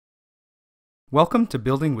Welcome to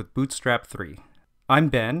Building with Bootstrap 3. I'm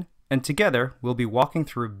Ben, and together we'll be walking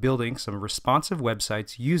through building some responsive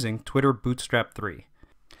websites using Twitter Bootstrap 3.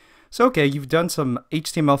 So okay, you've done some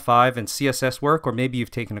HTML5 and CSS work, or maybe you've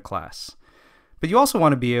taken a class. But you also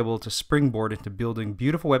want to be able to springboard into building a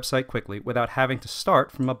beautiful website quickly without having to start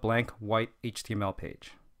from a blank white HTML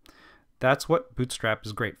page. That's what Bootstrap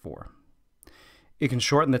is great for. It can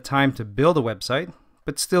shorten the time to build a website,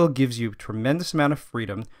 but still gives you a tremendous amount of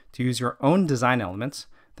freedom to use your own design elements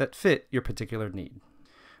that fit your particular need.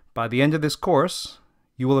 By the end of this course,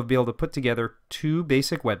 you will be able to put together two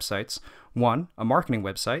basic websites, one, a marketing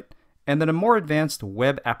website, and then a more advanced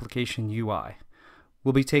web application UI.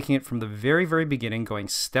 We'll be taking it from the very beginning, going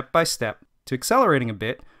step by step, to accelerating a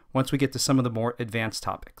bit once we get to some of the more advanced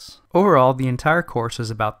topics. Overall, the entire course is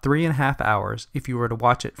about 3.5 hours if you were to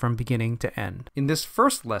watch it from beginning to end. In this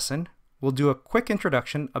first lesson, we'll do a quick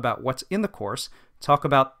introduction about what's in the course, talk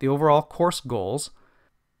about the overall course goals.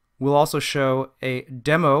 We'll also show a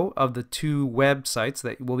demo of the two websites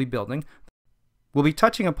that we'll be building. We'll be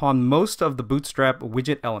touching upon most of the Bootstrap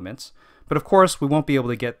widget elements, but of course we won't be able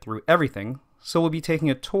to get through everything, so we'll be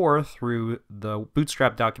taking a tour through the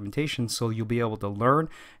Bootstrap documentation so you'll be able to learn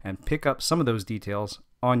and pick up some of those details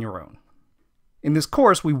on your own. In this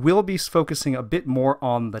course, we will be focusing a bit more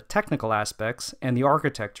on the technical aspects and the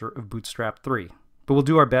architecture of Bootstrap 3, but we'll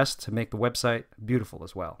do our best to make the website beautiful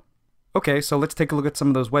as well. Okay, so let's take a look at some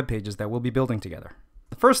of those web pages that we'll be building together.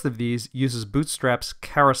 The first of these uses Bootstrap's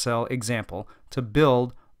carousel example to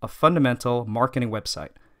build a fundamental marketing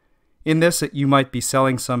website. In this, you might be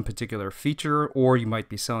selling some particular feature, or you might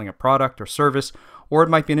be selling a product or service, or it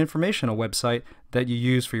might be an informational website that you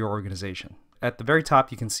use for your organization. At the very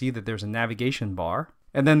top, you can see that there's a navigation bar,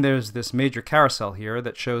 and then there's this major carousel here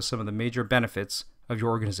that shows some of the major benefits of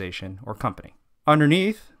your organization or company.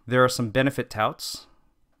 Underneath, there are some benefit touts,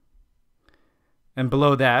 and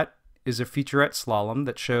below that is a featurette slalom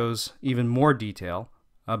that shows even more detail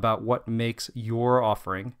about what makes your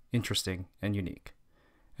offering interesting and unique.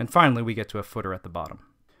 And finally, we get to a footer at the bottom.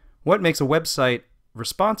 What makes a website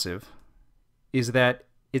responsive is that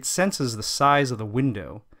it senses the size of the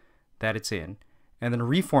window that it's in, and then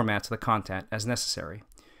reformats the content as necessary.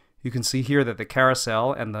 You can see here that the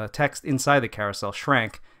carousel and the text inside the carousel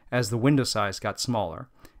shrank as the window size got smaller,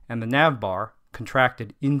 and the nav bar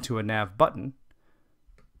contracted into a nav button,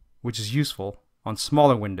 which is useful on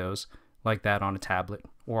smaller windows like that on a tablet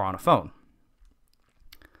or on a phone.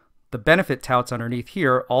 The benefit touts underneath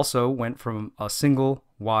here also went from a single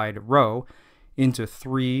wide row into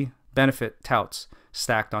 3 benefit touts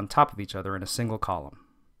stacked on top of each other in a single column.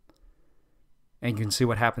 And you can see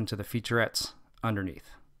what happened to the featurettes underneath.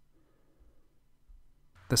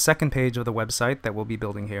 The second page of the website that we'll be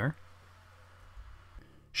building here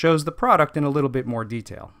shows the product in a little bit more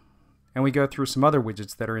detail. And we go through some other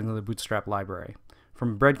widgets that are in the Bootstrap library,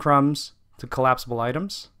 from breadcrumbs to collapsible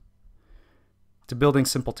items, to building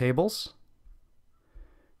simple tables,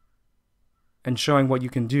 and showing what you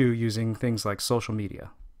can do using things like social media.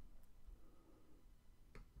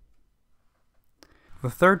 The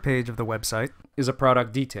third page of the website is a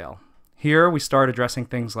product detail. Here we start addressing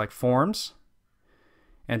things like forms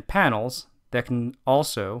and panels that can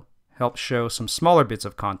also help show some smaller bits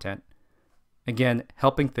of content, again,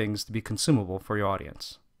 helping things to be consumable for your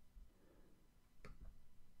audience.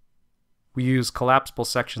 We use collapsible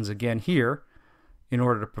sections again here in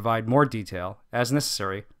order to provide more detail as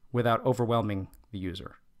necessary without overwhelming the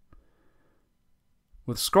user.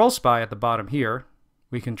 With Scroll Spy at the bottom here,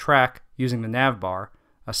 we can track, using the nav bar,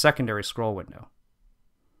 a secondary scroll window.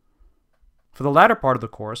 For the latter part of the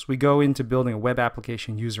course, we go into building a web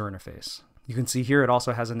application user interface. You can see here it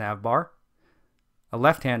also has a nav bar, a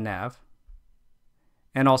left-hand nav,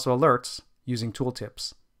 and also alerts using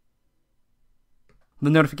tooltips. The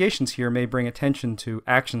notifications here may bring attention to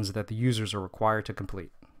actions that the users are required to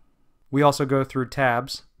complete. We also go through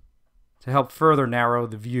tabs to help further narrow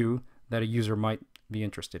the view that a user might be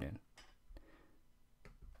interested in.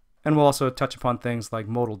 And we'll also touch upon things like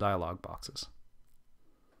modal dialog boxes.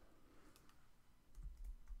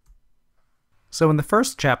 So in the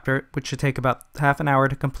first chapter, which should take about half an hour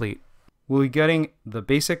to complete, we'll be getting the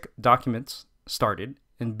basic documents started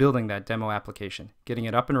and building that demo application, getting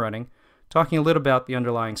it up and running, talking a little about the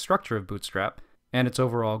underlying structure of Bootstrap and its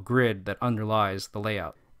overall grid that underlies the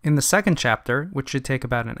layout. In the second chapter, which should take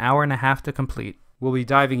about an hour and a half to complete, we'll be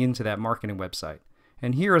diving into that marketing website.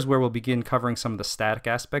 And here is where we'll begin covering some of the static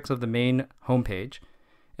aspects of the main homepage,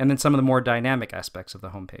 and then some of the more dynamic aspects of the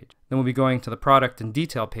homepage. Then we'll be going to the product and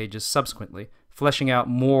detail pages subsequently, fleshing out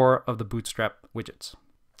more of the Bootstrap widgets.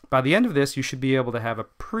 By the end of this, you should be able to have a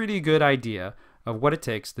pretty good idea of what it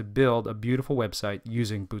takes to build a beautiful website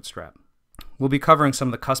using Bootstrap. We'll be covering some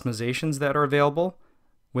of the customizations that are available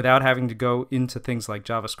without having to go into things like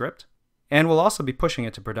JavaScript. And we'll also be pushing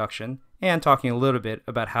it to production and talking a little bit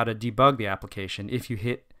about how to debug the application if you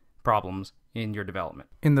hit problems in your development.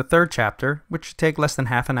 In the third chapter, which should take less than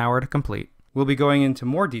half an hour to complete, we'll be going into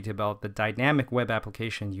more detail about the dynamic web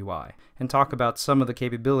application UI and talk about some of the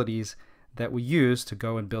capabilities that we use to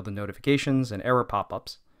go and build the notifications and error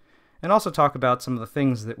pop-ups, and also talk about some of the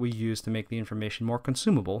things that we use to make the information more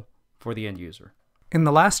consumable for the end user. In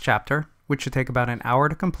the last chapter, which should take about an hour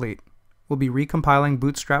to complete, we'll be recompiling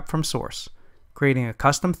Bootstrap from source, creating a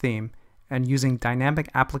custom theme, and using dynamic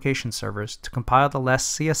application servers to compile the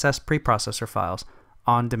less CSS preprocessor files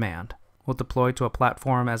on demand. We'll deploy to a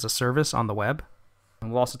platform as a service on the web. And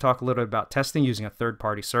we'll also talk a little bit about testing using a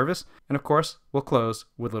third-party service, and of course, we'll close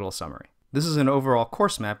with a little summary. This is an overall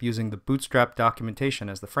course map using the Bootstrap documentation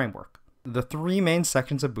as the framework. The three main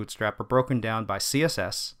sections of Bootstrap are broken down by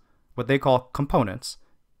CSS, what they call components,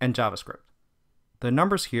 and JavaScript. The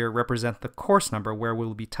numbers here represent the course number where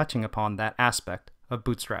we'll be touching upon that aspect of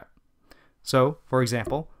Bootstrap. So, for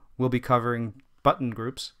example, we'll be covering button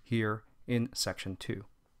groups here in section 2.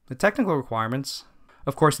 The technical requirements,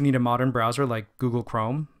 of course, you need a modern browser like Google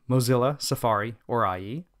Chrome, Mozilla, Safari, or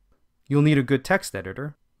IE. You'll need a good text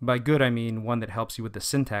editor. By good, I mean one that helps you with the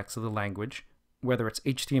syntax of the language, whether it's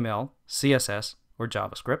HTML, CSS, or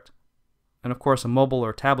JavaScript. And of course, a mobile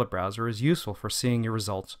or tablet browser is useful for seeing your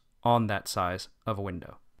results on that size of a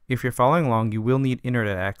window. If you're following along, you will need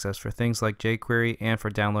internet access for things like jQuery and for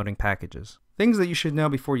downloading packages. Things that you should know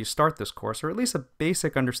before you start this course are at least a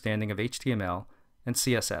basic understanding of HTML and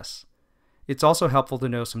CSS. It's also helpful to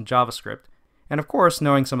know some JavaScript, and of course,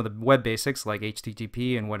 knowing some of the web basics like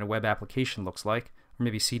HTTP and what a web application looks like, or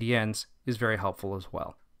maybe CDNs, is very helpful as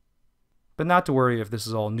well. But not to worry if this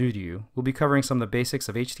is all new to you. We'll be covering some of the basics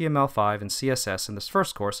of HTML5 and CSS in this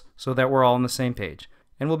first course so that we're all on the same page,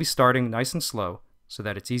 and we'll be starting nice and slow so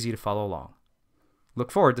that it's easy to follow along.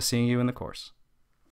 Look forward to seeing you in the course.